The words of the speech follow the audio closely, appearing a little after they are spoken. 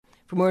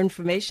for more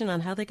information on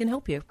how they can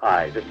help you.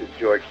 Hi, this is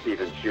George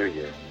Stevens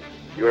Jr.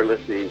 You're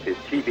listening to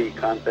TV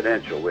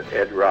Confidential with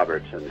Ed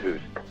Robertson, who's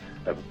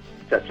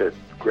such a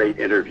great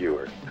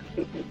interviewer.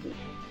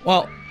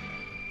 Well,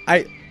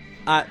 I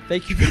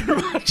thank you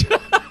very much.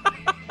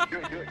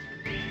 Good.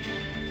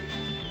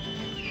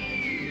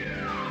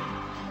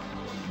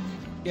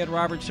 Ed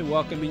Robertson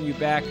welcoming you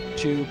back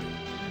to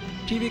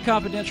TV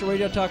Confidential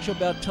radio talk show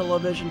about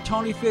television.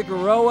 Tony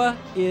Figueroa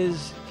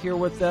is here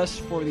with us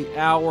for the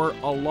hour,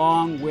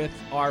 along with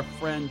our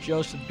friend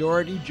Joseph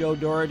Doherty. Joe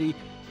Doherty,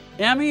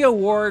 Emmy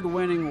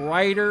Award-winning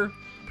writer,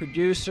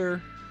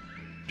 producer,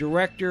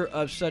 director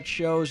of such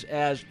shows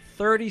as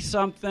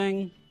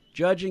 30-something,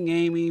 Judging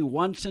Amy,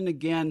 Once and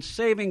Again,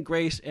 Saving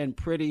Grace, and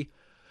Pretty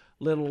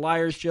Little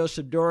Liars.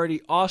 Joseph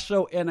Doherty,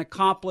 also an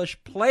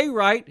accomplished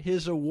playwright.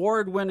 His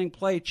award-winning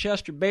play,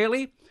 Chester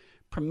Bailey,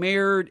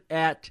 premiered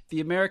at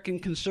the American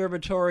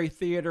Conservatory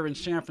Theater in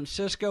San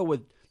Francisco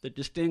with the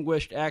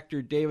distinguished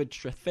actor David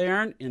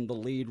Strathairn in the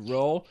lead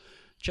role.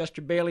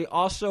 Chester Bailey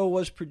also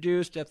was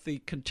produced at the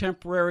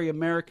Contemporary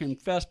American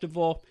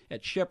Festival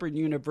at Shepherd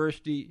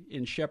University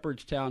in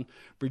Shepherdstown,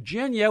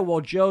 Virginia, while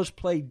Joe's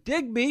play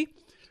Digby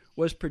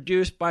was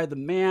produced by the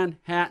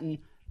Manhattan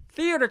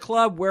Theater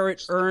Club, where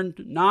it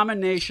earned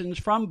nominations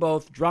from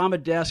both Drama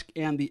Desk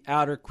and the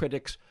Outer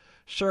Critics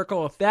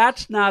Circle. If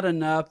that's not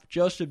enough,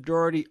 Joseph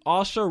Doherty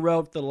also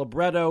wrote the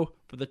libretto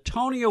for the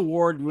Tony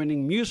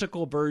Award-winning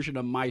musical version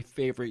of My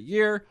Favorite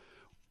Year,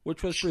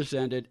 which was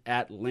presented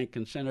at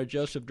Lincoln Center.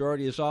 Joseph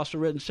Doherty has also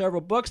written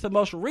several books, the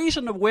most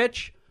recent of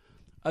which,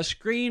 A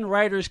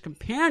Screenwriter's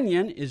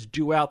Companion, is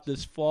due out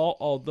this fall,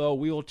 although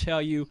we will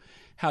tell you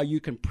how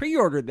you can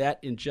pre-order that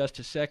in just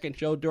a second.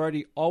 Joe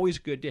Doherty, always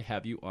good to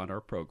have you on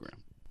our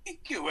program.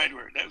 Thank you,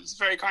 Edward. That was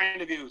very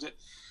kind of you.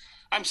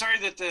 I'm sorry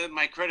that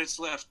my credits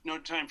left no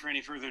time for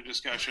any further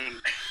discussion.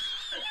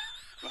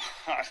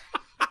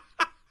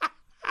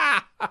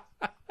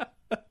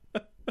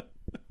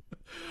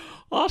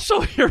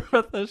 Also here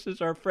with us is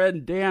our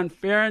friend Dan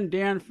Farron.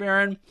 Dan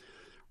Farron,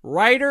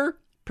 writer,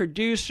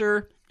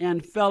 producer,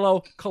 and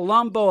fellow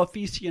Columbo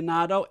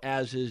aficionado,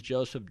 as is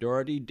Joseph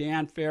Doherty.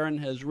 Dan Farron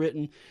has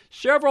written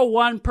several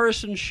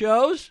one-person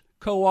shows,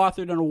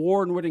 co-authored an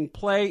award-winning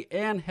play,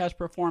 and has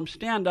performed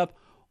stand-up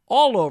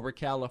all over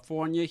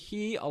California.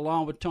 He,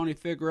 along with Tony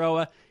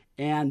Figueroa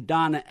and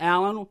Donna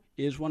Allen,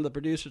 is one of the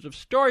producers of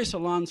Story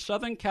Salon,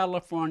 Southern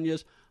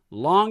California's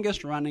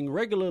longest-running,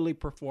 regularly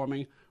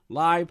performing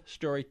live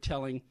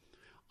storytelling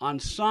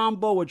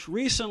ensemble, which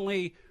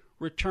recently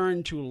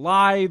returned to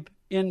live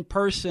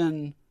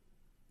in-person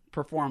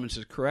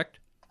performances, correct?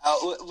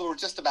 We're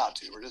just about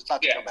to. We're just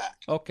about to come back.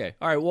 Okay.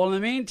 All right. Well, in the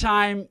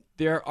meantime,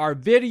 there are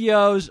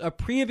videos of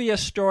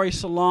previous Story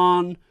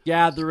Salon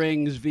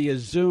gatherings via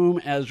Zoom,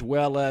 as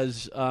well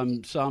as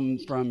some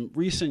from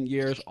recent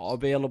years,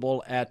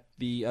 available at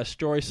the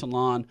Story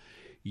Salon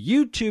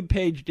YouTube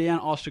page. Dan,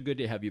 also good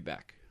to have you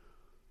back.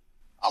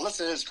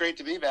 Listen, it's great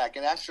to be back.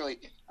 And actually,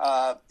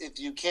 if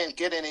you can't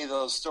get any of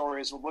those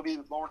stories, we'll be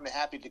more than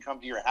happy to come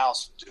to your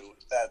house and do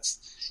it.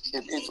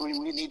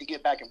 We need to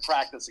get back and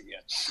practice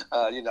again,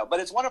 But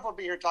it's wonderful to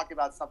be here talking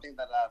about something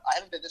that I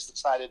haven't been this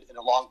excited in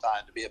a long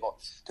time to be able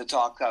to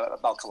talk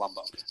about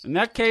Columbo. In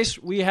that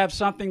case, we have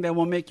something that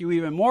will make you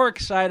even more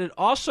excited.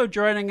 Also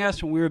joining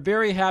us, and we are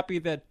very happy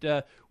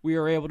that we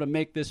are able to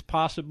make this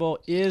possible,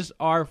 is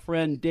our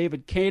friend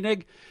David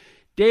Koenig.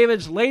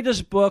 David's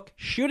latest book,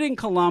 Shooting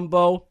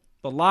Columbo,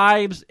 The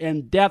Lives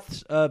and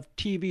Deaths of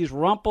TV's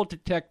Rumple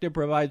Detective,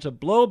 provides a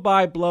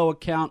blow-by-blow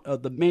account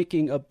of the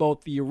making of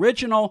both the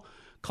original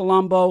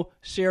Columbo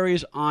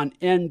series on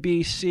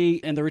NBC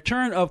and the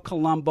return of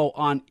Columbo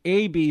on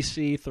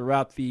ABC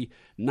throughout the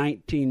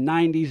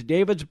 1990s.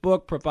 David's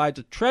book provides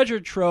a treasure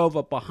trove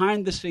of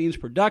behind-the-scenes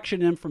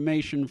production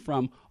information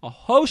from a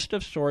host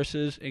of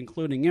sources,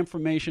 including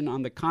information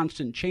on the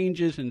constant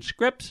changes in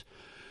scripts,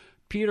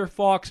 Peter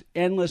Falk's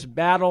endless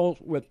battle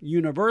with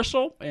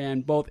Universal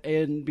and both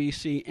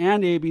NBC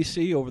and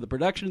ABC over the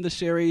production of the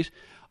series,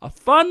 a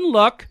fun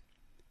look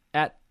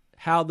at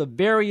how the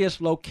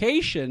various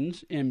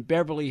locations in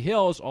Beverly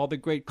Hills, all the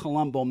great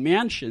Columbo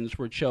mansions,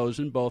 were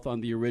chosen, both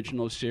on the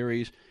original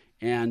series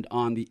and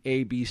on the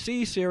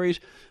ABC series,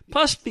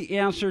 plus the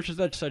answers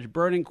to such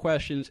burning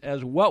questions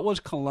as what was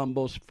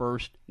Columbo's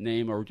first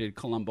name, or did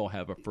Columbo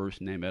have a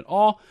first name at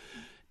all?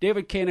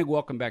 David Koenig,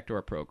 welcome back to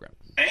our program.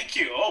 Thank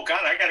you. Oh,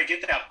 God, I got to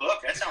get that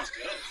book. That sounds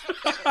good.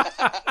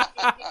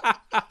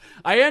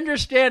 I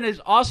understand it's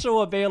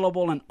also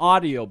available in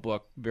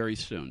audiobook very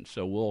soon,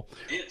 so we'll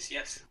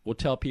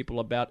tell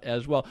people about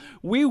as well.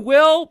 We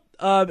will,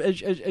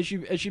 as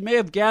you may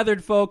have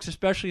gathered, folks,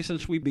 especially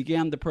since we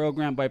began the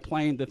program by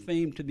playing the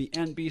theme to the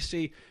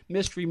NBC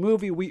mystery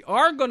movie, we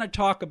are going to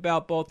talk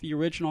about both the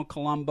original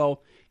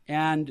Columbo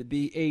and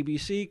the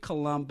ABC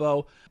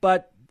Columbo,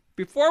 but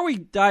before we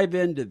dive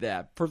into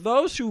that, for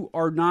those who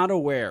are not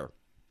aware,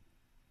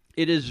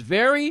 it is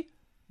very,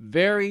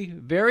 very,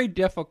 very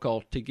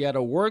difficult to get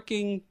a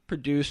working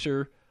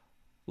producer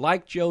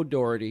like Joe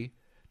Doherty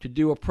to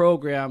do a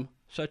program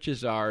such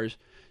as ours,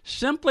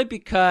 simply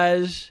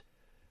because,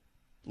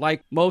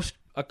 like most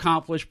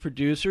accomplished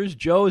producers.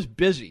 Joe is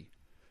busy.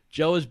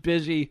 Joe is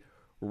busy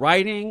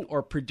writing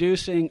or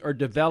producing or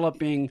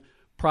developing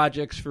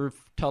projects for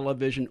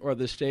television or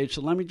the stage.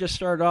 So let me just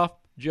start off,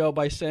 Joe,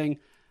 by saying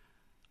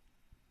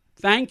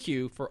thank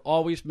you for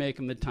always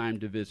making the time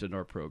to visit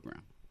our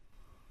program.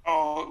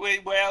 Oh,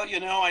 well,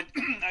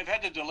 I've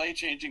had to delay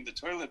changing the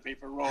toilet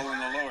paper roll in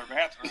the lower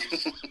bathroom.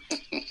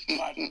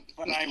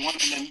 but I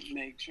wanted to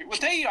make sure. Well,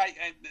 thank you.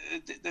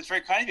 That's very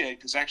kind of you,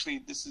 because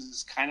actually this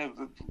is kind of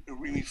a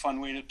really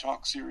fun way to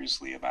talk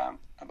seriously about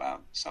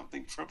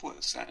something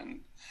frivolous.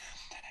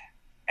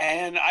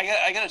 And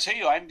I got to tell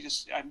you,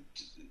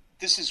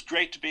 this is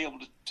great to be able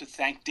to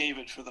thank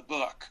David for the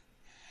book,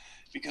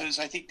 because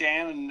I think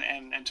Dan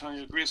and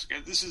Antonio agree.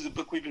 This is a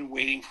book we've been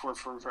waiting for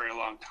a very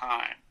long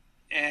time.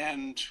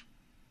 And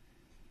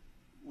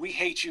we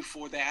hate you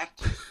for that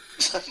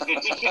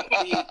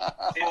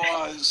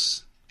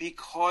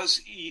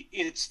because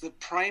it's the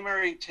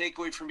primary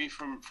takeaway for me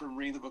from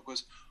reading the book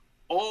was,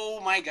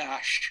 oh my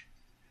gosh,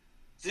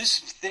 this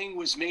thing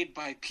was made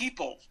by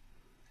people.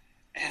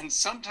 And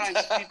sometimes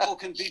people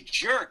can be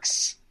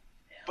jerks,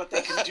 but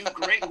they can do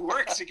great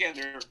work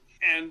together.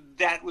 And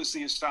that was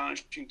the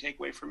astonishing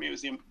takeaway for me,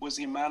 was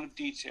the amount of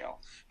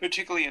detail,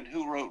 particularly in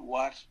who wrote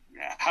what,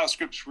 how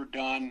scripts were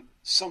done,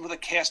 some of the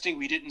casting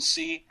we didn't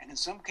see, and in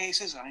some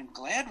cases I'm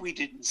glad we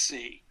didn't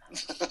see.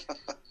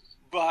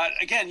 But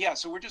again,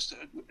 so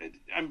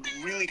I'm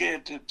really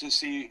glad to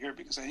see you here,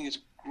 because I think it's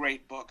a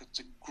great book. It's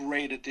a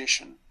great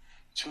addition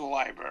to a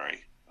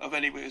library of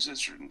anybody who's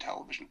interested in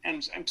television.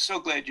 And I'm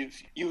so glad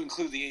you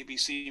include the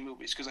ABC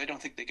movies, because I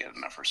don't think they get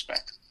enough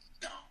respect.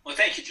 No. Well,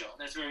 thank you, Joe.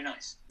 That's very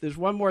nice. There's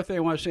one more thing I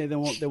want to say,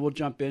 then we'll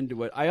jump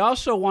into it. I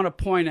also want to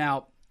point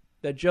out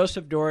that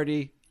Joseph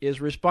Doherty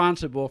is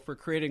responsible for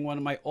creating one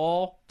of my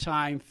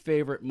all-time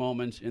favorite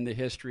moments in the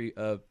history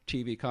of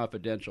TV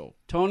Confidential.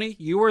 Tony,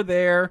 you were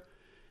there.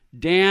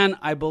 Dan,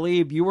 I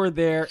believe you were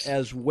there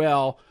as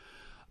well.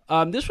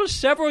 This was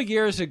several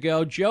years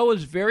ago. Joe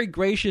was very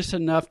gracious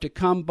enough to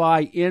come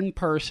by in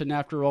person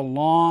after a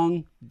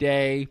long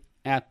day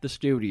at the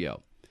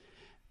studio.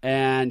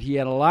 And he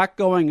had a lot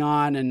going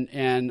on,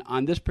 and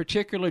on this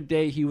particular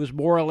day, he was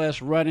more or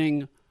less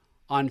running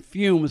on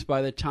fumes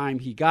by the time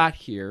he got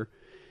here.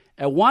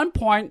 At one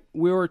point,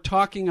 we were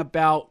talking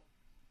about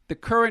the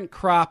current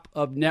crop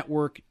of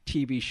network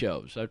TV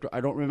shows.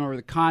 I don't remember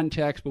the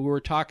context, but we were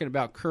talking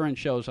about current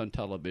shows on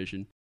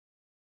television.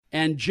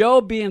 And Joe,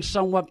 being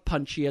somewhat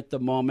punchy at the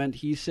moment,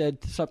 he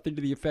said something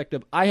to the effect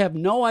of, I have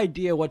no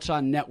idea what's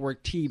on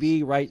network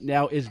TV right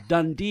now. Is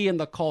Dundee and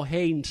the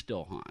Culhane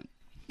still on?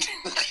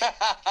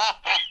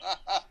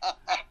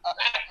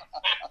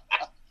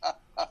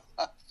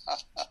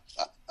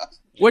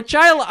 Which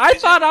I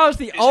thought I was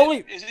the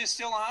only. Is it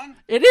still on?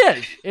 It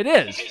is. It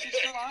is. Is it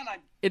still on?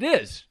 It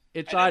is.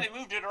 It's I on. know they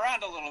moved it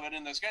around a little bit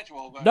in the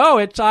schedule. But... No,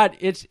 it's on.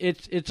 It's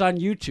on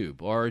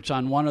YouTube, or it's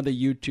on one of the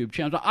YouTube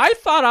channels. I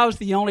thought I was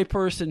the only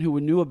person who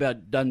knew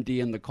about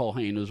Dundee and the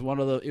Culhane. It was one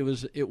of the. It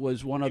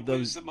was one of those. It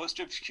was the most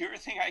obscure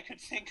thing I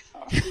could think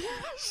of.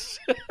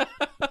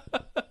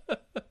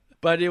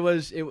 But it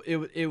was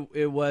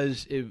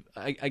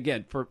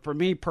again, for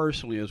me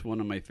personally, it was one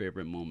of my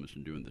favorite moments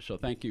in doing this. So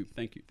thank you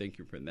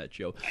for that,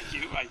 Joe. Thank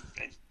you.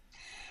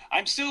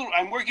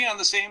 I'm working on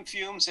the same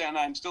fumes, and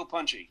I'm still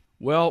punchy.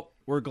 Well,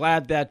 we're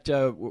glad that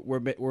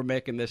we're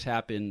making this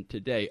happen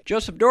today.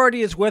 Joseph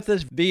Doherty is with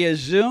us via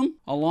Zoom,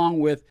 along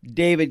with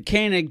David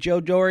Koenig. Joe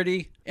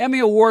Doherty, Emmy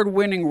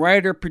Award-winning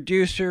writer,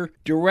 producer,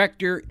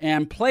 director,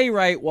 and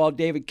playwright, while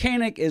David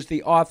Koenig is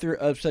the author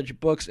of such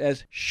books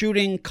as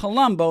Shooting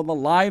Columbo, The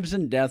Lives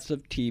and Deaths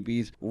of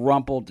TV's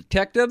Rumpled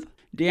Detective.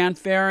 Dan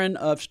Farron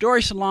of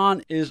Story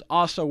Salon is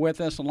also with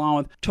us, along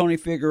with Tony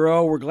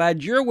Figueroa. We're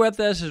glad you're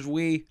with us as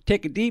we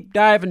take a deep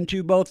dive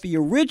into both the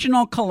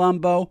original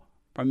Columbo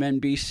from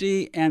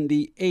NBC and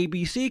the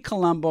ABC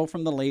Columbo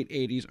from the late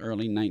 80s,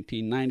 early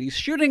 1990s.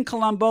 Shooting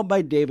Columbo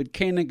by David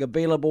Koenig,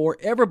 available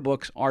wherever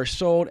books are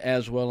sold,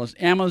 as well as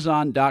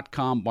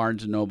Amazon.com,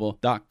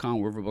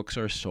 BarnesandNoble.com, wherever books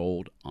are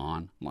sold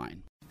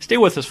online. Stay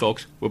with us,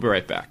 folks. We'll be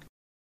right back.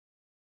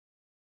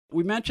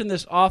 We mentioned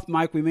this off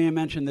mic. We may have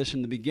mentioned this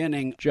in the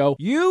beginning. Joe,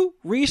 you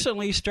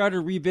recently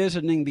started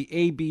revisiting the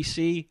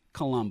ABC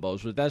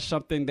Columbos. Was that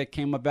something that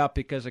came about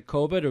because of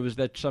COVID, or was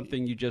that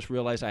something you just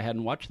realized I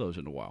hadn't watched those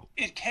in a while?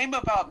 It came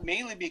about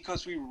mainly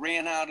because we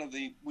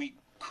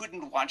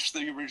couldn't watch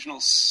the original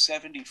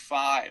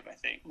 75, I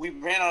think. We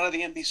ran out of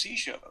the NBC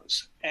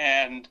shows.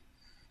 And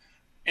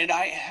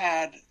I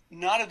had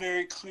not a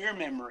very clear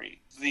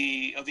memory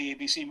of the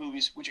ABC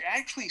movies, which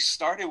actually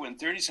started when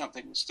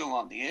 30-something was still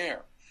on the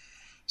air.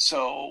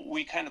 So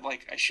we kind of I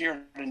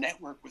shared a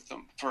network with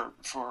them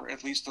for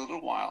at least a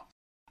little while.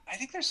 I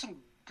think there's some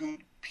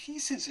good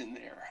pieces in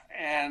there,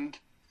 and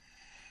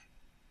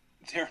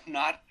they're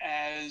not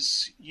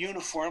as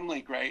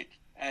uniformly great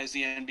as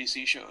the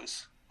NBC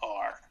shows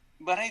are.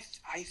 But I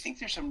think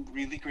there's some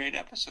really great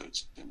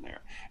episodes in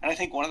there. And I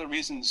think one of the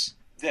reasons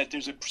that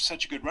there's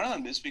such a good run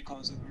on this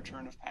because of the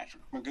return of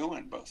Patrick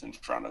McGoohan, both in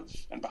front of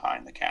and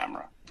behind the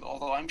camera.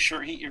 Although I'm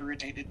sure he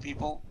irritated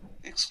people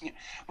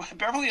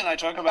Beverly and I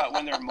talk about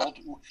when there are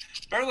multiple.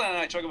 Beverly and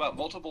I talk about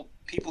multiple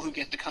people who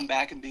get to come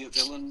back and be a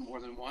villain more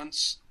than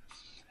once.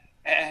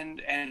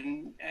 And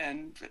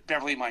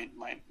Beverly, my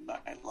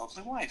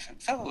lovely wife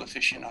and fellow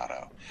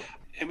aficionado,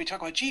 and we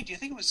talk about, gee, do you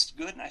think it was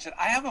good? And I said,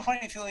 I have a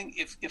funny feeling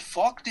if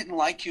Falk didn't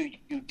like you,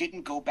 you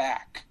didn't go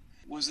back.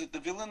 Was it the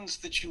villains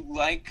that you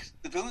like?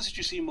 The villains that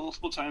you see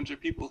multiple times are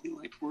people he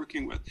liked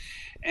working with,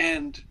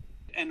 and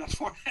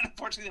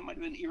unfortunately, that might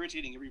have been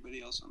irritating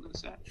everybody else on the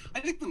set. I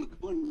think the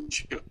McGowan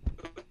show,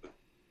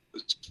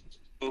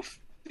 both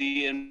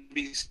the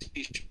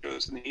NBC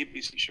shows and the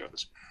ABC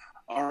shows,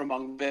 are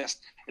among the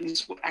best. And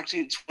it's one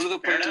of the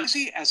parts I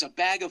see as a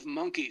bag of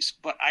monkeys,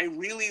 but I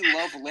really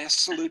love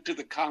Last Salute to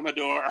the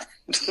Commodore.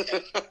 Yeah,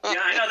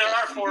 I know there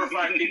are 4 or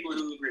 5 people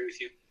who agree with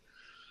you.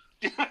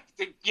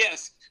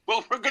 Yes.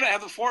 Well, we're going to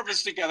have the 4 of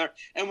us together,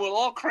 and we'll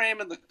all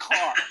cram in the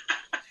car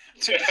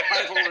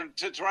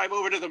to drive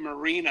over to the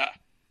marina.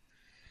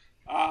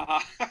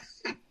 But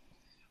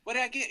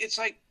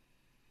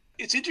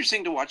it's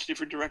interesting to watch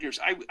different directors.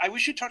 I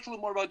wish you talked a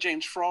little more about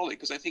James Frawley,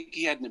 because I think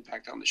he had an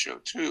impact on the show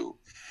too.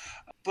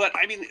 But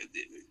I mean,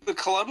 the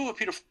Columbo of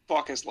Peter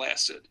Falk has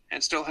lasted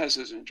and still has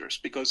his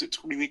interest because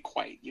it's really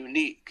quite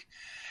unique.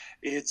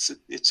 It's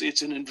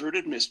an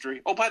inverted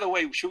mystery. Oh, by the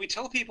way, should we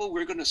tell people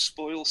we're going to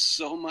spoil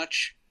so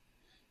much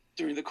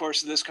during the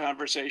course of this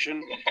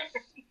conversation?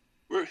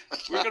 We're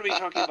going to be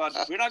talking about.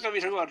 We're not going to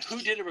be talking about who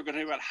did it. We're going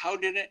to talk about how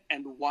did it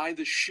and why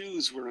the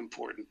shoes were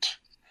important.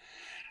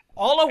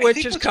 All of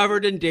which is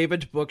covered in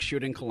David's book,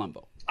 Shooting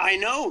Columbo. I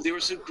know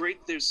there's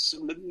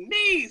some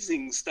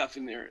amazing stuff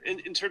in there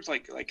in terms of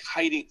like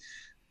hiding,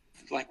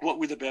 like what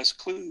were the best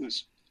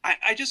clues.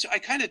 I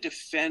kind of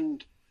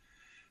defend,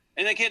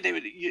 and again,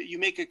 David,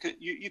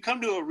 you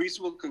come to a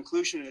reasonable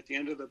conclusion at the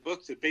end of the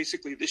book that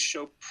basically this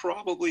show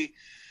probably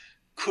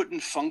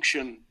couldn't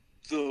function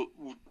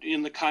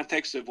in the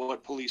context of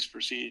what police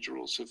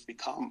procedurals have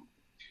become,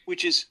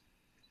 which is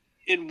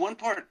in one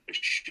part a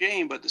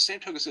shame, but at the same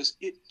token says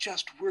it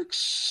just works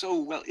so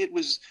well. It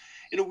was,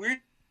 in a weird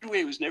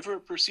way, it was never a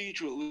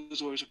procedural, it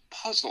was always a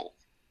puzzle.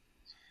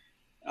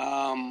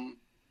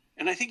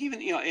 And I think even,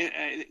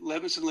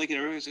 Levinson, Lake, and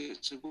everyone said,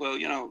 well,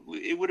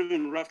 it would have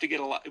been rough to get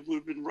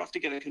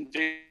a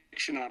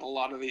conviction on a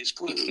lot of these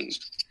clues.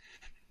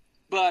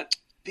 But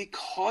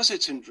because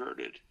it's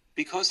inverted,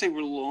 because they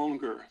were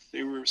longer,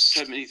 they were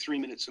 73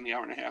 minutes in the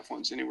hour and a half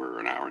ones, and they were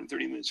an hour and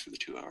 30 minutes for the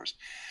 2 hours.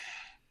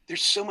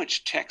 There's so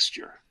much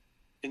texture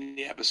in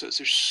the episodes.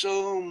 There's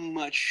so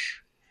much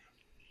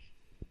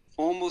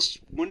almost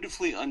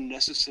wonderfully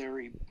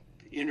unnecessary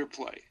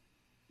interplay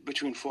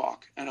between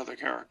Falk and other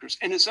characters.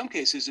 And in some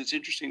cases, it's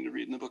interesting to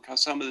read in the book how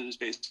some of it is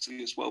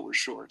basically as well, we're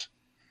short.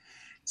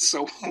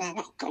 So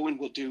we'll go and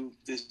we'll do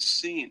this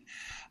scene.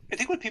 I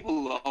think what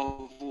people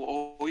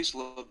always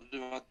loved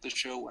about the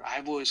show, what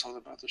I've always loved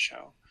about the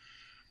show,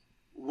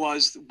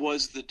 was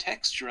the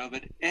texture of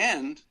it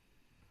and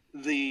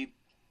the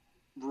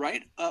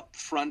right up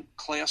front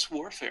class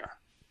warfare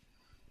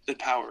that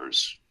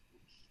powers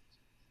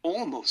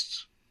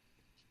almost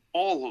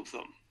all of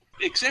them,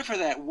 except for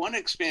that one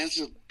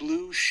expansive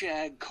blue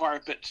shag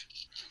carpet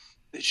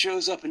that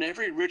shows up in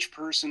every rich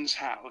person's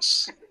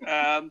house.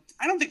 I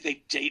don't think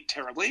they date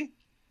terribly,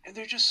 and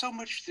they're just so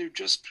much.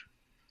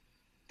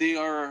 They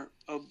are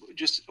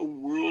just a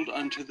world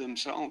unto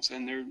themselves,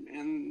 and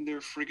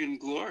they're friggin'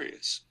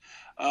 glorious.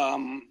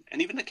 And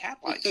even the cat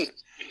likes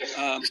it.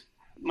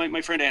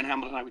 My friend Ann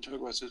Hamilton and I would talk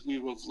about this. We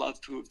would have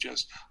loved to have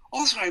just.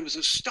 Also, I was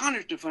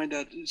astonished to find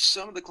out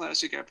some of the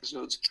classic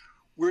episodes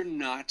were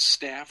not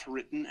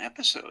staff-written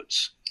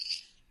episodes.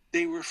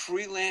 They were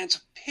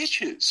freelance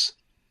pitches.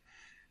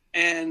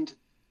 And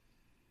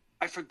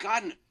I've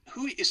forgotten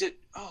who is it.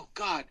 Oh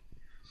God.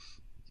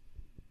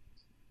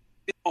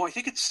 I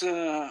think it's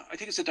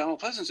a Donald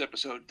Pleasance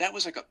episode. It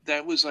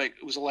was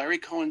a Larry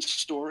Cohen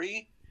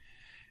story,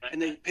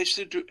 and they pitched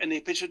it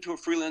to a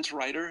freelance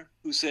writer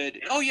who said,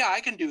 "Oh yeah, I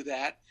can do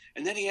that."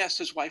 And then he asked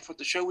his wife what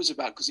the show was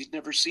about because he'd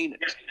never seen it.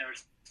 Yeah, he'd never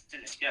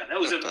seen it. Yeah, that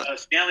was a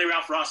Stanley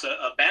Ralph Ross,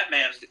 a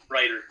Batman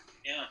writer.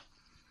 Yeah.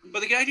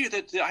 But the idea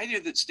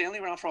that Stanley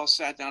Ralph Ross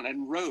sat down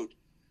and wrote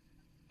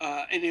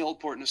In the Old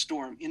Port in a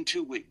Storm in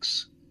 2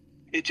 weeks,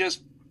 it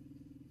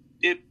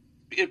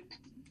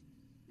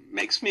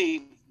makes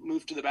me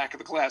move to the back of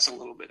the class a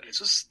little bit.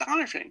 It's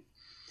astonishing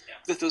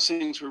that those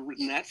things were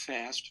written that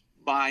fast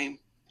by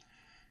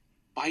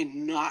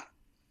not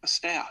a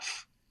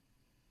staff.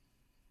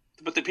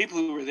 But the people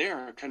who were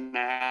there,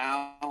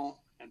 Canal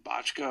and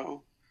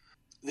Bochco,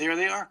 there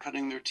they are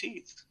cutting their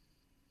teeth.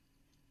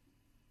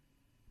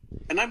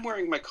 And I'm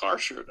wearing my car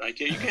shirt.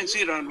 You can't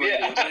see it on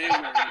radio. But I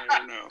am wearing it. I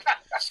don't know.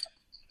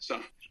 So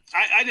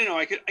I don't know.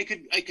 I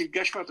could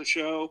gush about the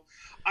show.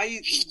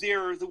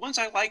 They're the ones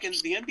I like, and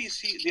the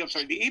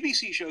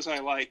ABC shows I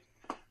like.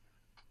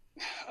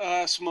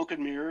 Smoke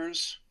and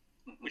Mirrors,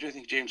 which I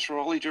think James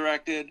Frawley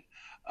directed.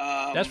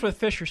 That's with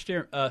Fisher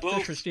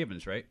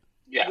Stevens, right?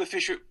 Yeah, with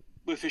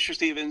Fisher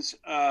Stevens.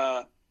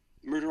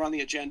 Murder on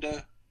the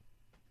Agenda,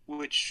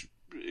 which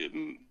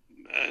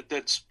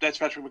that's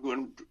Patrick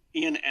McGowan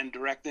in and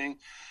directing.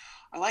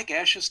 I like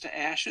Ashes to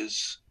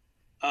Ashes.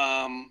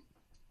 I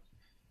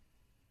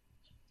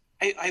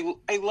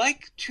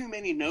like Too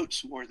Many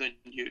Notes more than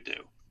you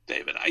do,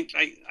 David.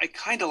 I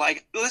kind of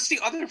like. That's the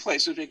other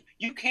place.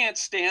 You can't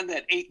stand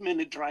that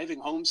 8-minute driving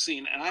home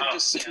scene, and I'm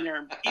just sitting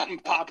there eating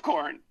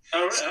popcorn.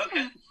 Oh,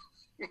 okay.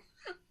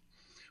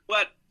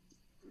 But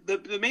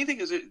the main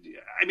thing is,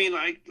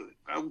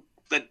 I'll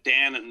let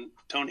Dan and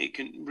Tony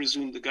can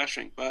resume the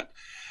gushing, but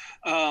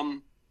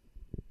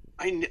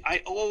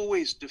I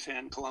always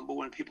defend Columbo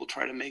when people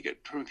try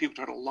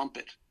to lump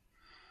it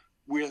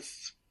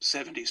with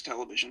 70s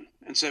television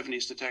and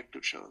 70s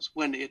detective shows,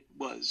 when it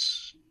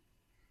was,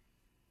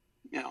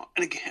 and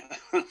again,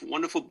 a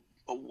wonderful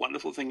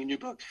thing in your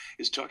book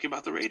is talking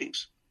about the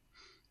ratings,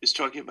 is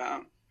talking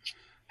about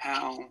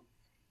how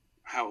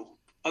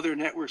other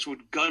networks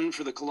would gun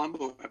for the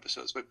Columbo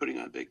episodes by putting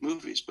on big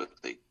movies, but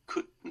they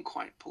couldn't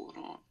quite pull it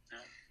off.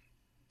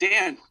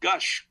 Dan,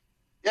 gush.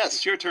 Yes,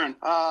 it's your turn.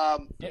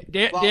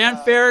 Dan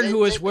Farron,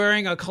 who is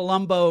wearing a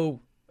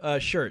Columbo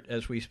shirt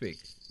as we speak.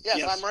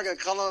 Yes, I'm wearing a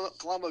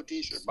Columbo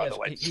T-shirt, by the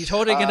way. He's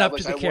holding it up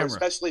to the camera.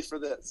 Especially for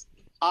this.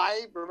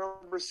 I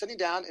remember sitting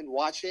down and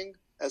watching,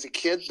 as a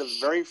kid, the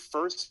very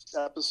first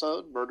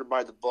episode, Murder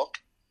by the Book.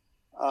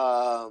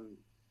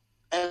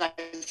 And I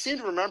seem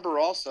to remember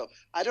also,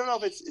 I don't know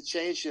if it's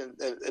changed, and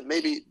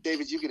maybe,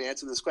 David, you can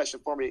answer this question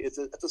for me. It's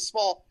a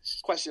small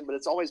question, but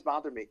it's always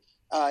bothered me.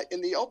 In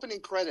the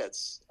opening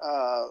credits,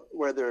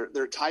 where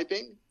they're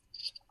typing,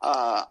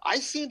 I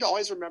seem to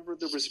always remember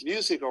there was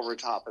music over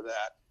top of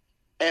that.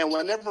 And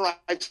whenever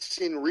I've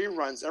seen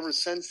reruns ever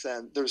since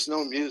then, there's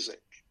no music.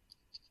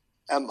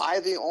 Am I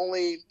the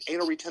only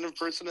anal retentive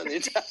person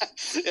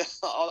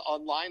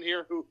online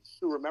here who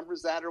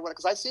remembers that or what?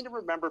 Because I seem to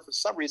remember, for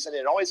some reason,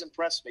 it always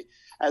impressed me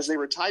as they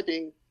were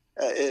typing.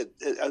 They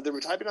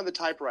were typing on the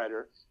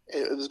typewriter.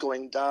 It was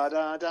going da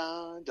da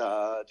da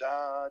da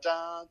da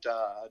da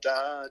da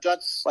da da,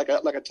 like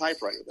a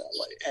typewriter that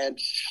way. And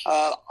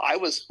I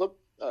was hooked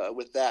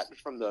with that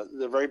from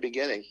the very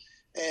beginning,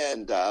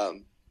 and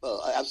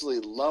I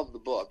absolutely love the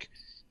book.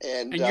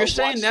 And you're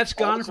saying that's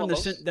gone from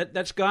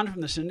that's gone from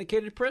the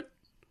syndicated print?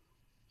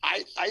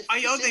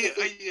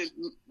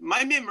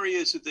 My memory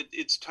is that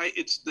it's tight.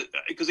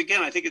 Because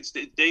again, I think it's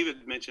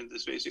David mentioned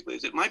this basically.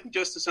 Is it might be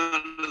just the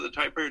sound of the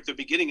typewriter at the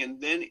beginning,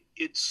 and then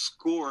it's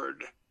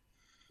scored.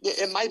 Yeah,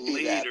 it might be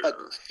later. That,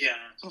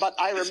 but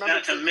I remember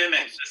not to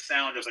mimic the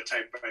sound of a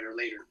typewriter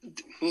later.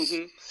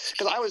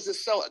 Because I was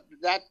just so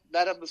that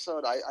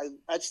episode.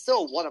 That's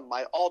still one of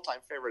my all-time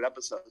favorite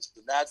episodes,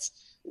 and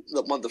that's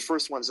one of the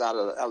first ones out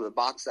of the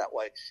box that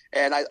way.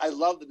 And I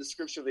love the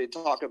description they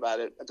talk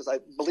about it, because I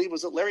believe,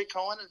 was it Larry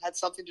Cohen, and had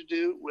something to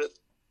do with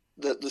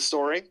the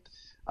story.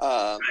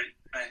 Right.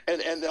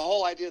 And the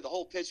whole idea, the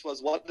whole pitch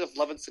was, what if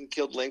Levinson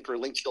killed Link, or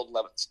Link killed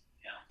Levinson?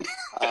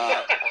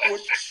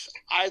 Which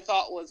I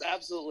thought was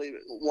absolutely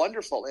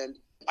wonderful. And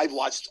I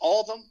watched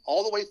all of them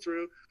all the way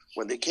through.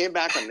 When they came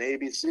back on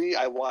ABC,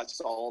 I watched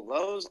all of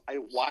those. I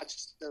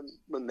watched them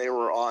when they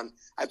were on,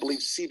 I believe,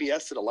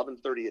 CBS at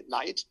 11:30 at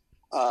night.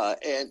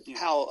 And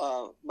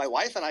how my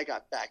wife and I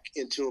got back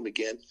into them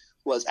again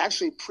was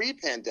actually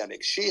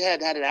pre-pandemic. She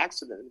had an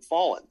accident and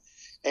fallen.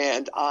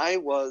 And I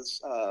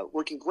was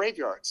working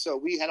graveyard. So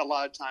we had a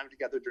lot of time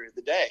together during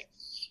the day.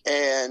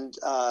 And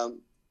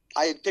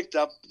I had picked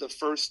up the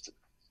first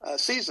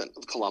season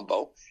of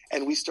Columbo,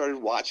 and we started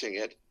watching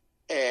it,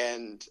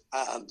 and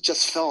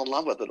just fell in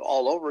love with it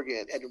all over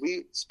again. And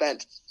we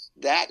spent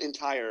that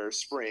entire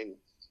spring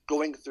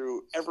going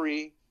through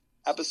every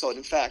episode.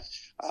 In fact,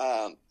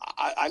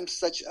 I'm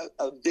such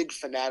a big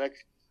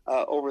fanatic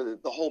over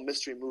the whole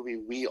mystery movie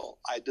Wheel.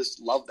 I just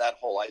love that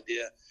whole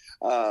idea.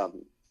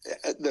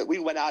 That we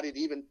went out and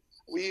even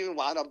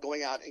wound up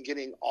going out and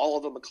getting all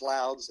of the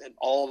McLeods and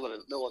all of the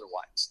Miller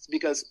Whites,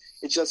 because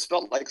it just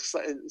felt like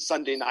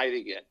Sunday night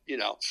again,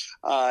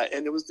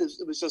 and it was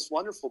just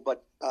wonderful.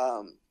 But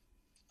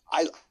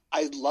I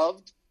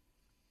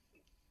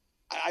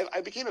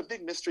became a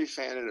big mystery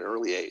fan at an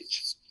early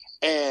age,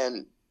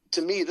 and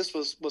to me, this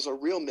was a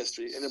real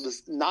mystery, and it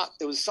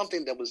was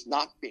something that was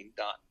not being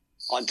done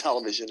on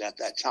television at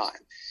that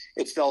time.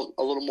 It felt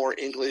a little more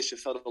English. It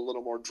felt a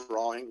little more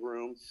drawing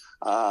room,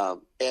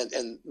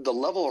 and the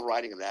level of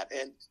writing of that.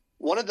 And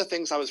one of the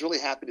things I was really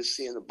happy to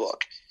see in the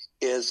book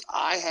is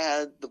I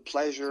had the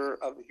pleasure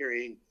of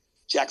hearing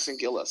Jackson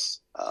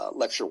Gillis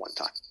lecture one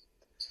time.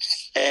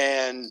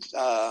 And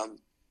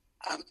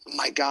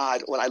my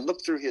God, when I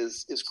looked through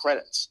his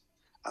credits,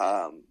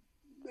 from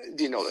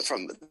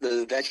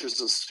The Adventures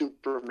of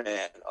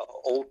Superman,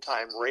 Old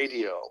Time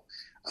Radio,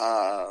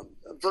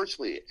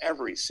 virtually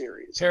every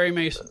series, Perry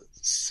Mason,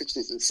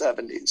 60s and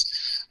 70s,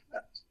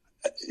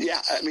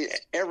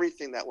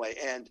 everything that way.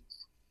 And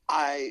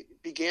I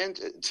began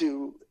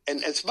to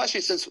and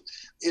especially since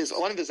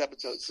one of his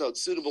episodes, so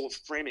it's Suitable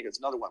Framing, is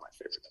another one of my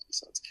favorite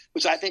episodes,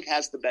 which I think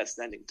has the best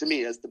ending. To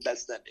me, has the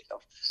best ending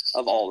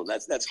of all of them.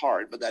 That's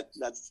hard, but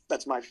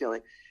that's my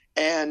feeling.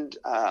 And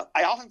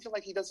I often feel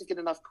like he doesn't get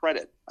enough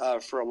credit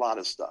for a lot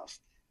of stuff.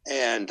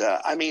 And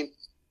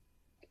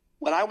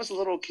when I was a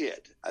little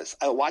kid,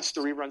 I watched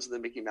the reruns of the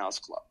Mickey Mouse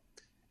Club.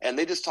 And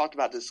they just talked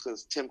about this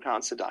because Tim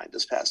Considine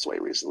just passed away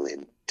recently.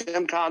 And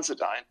Tim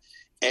Considine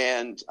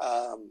and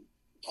I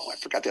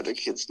forgot the other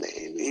kid's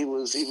name. He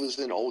was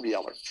an old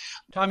Yeller.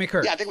 Tommy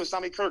Kirk. Yeah, I think it was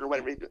Tommy Kirk or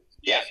whatever.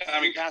 Yeah,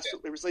 Tommy he passed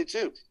away recently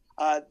too.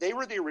 They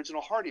were the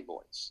original Hardy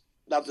Boys.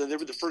 They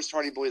were the first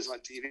Hardy Boys on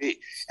TV.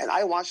 And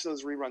I watched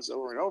those reruns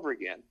over and over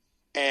again.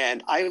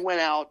 And I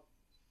went out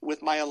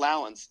with my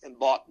allowance and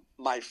bought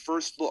my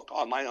first book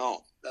on my own,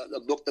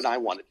 the book that I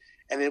wanted.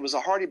 And it was a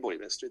Hardy Boy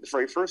mystery, the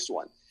very first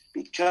one,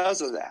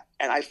 because of that.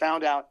 And I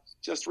found out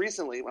just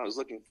recently when I was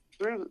looking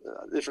through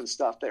different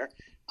stuff there,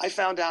 I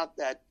found out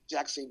that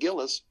Jackson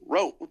Gillis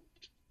wrote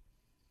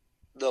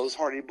those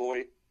Hardy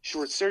Boy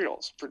short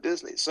serials for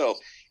Disney. So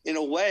in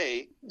a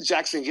way,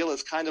 Jackson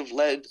Gillis kind of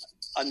led,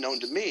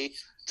 unknown to me,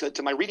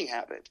 to my reading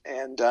habit.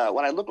 And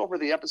when I look over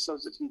the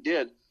episodes that he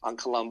did on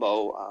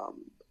Columbo,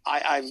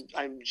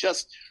 I'm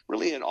just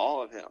really in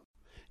awe of him.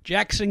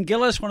 Jackson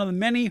Gillis, one of the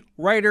many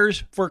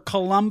writers for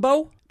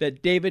Columbo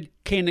that David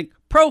Koenig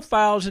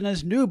profiles in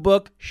his new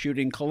book,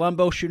 Shooting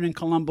Columbo. Shooting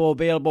Columbo,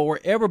 available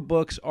wherever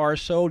books are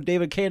sold.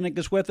 David Koenig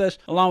is with us,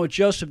 along with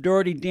Joseph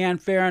Doherty, Dan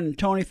Farron, and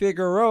Tony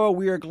Figueroa.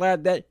 We are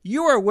glad that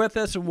you are with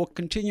us, and we'll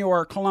continue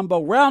our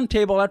Columbo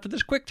roundtable after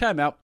this quick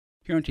timeout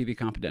here on TV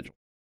Confidential.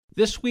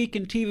 This Week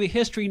in TV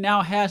History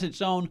now has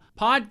its own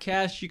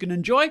podcast you can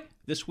enjoy.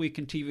 This Week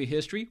in TV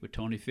History with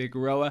Tony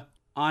Figueroa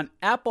on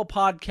Apple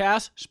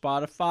Podcasts,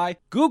 Spotify,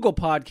 Google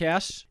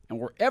Podcasts, and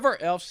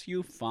wherever else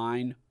you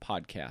find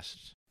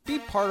podcasts. Be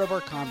part of our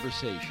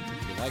conversation.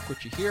 If you like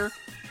what you hear,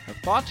 have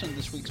thoughts on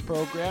this week's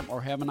program, or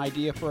have an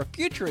idea for a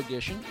future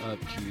edition of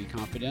TV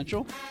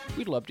Confidential,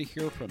 we'd love to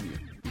hear from you.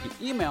 You can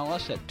email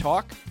us at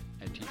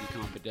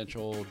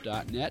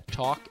talk@tvconfidential.net,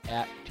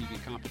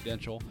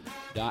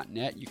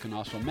 talk@tvconfidential.net. You can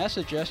also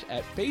message us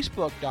at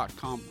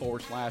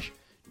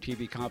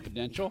facebook.com/TV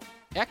Confidential,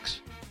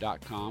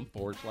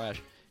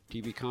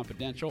 x.com/TV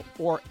Confidential,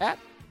 or at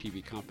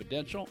TV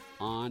Confidential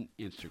on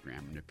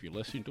Instagram. And if you're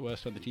listening to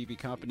us on the TV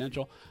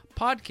Confidential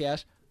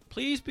podcast,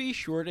 please be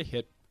sure to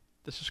hit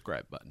the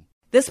subscribe button.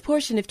 This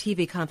portion of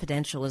TV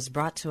Confidential is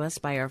brought to us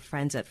by our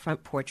friends at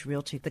Front Porch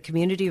Realty, the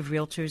community of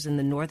realtors in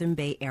the Northern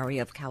Bay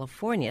area of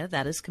California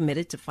that is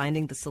committed to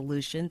finding the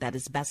solution that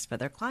is best for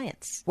their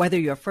clients. Whether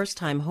you're a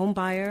first-time home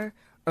buyer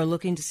or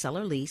looking to sell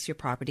or lease your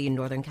property in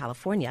Northern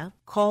California,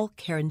 call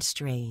Karen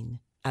Strain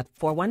at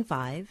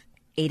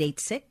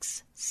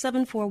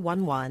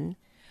 415-886-7411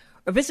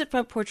 or visit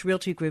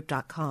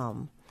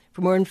frontporchrealtygroup.com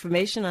for more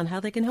information on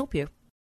how they can help you.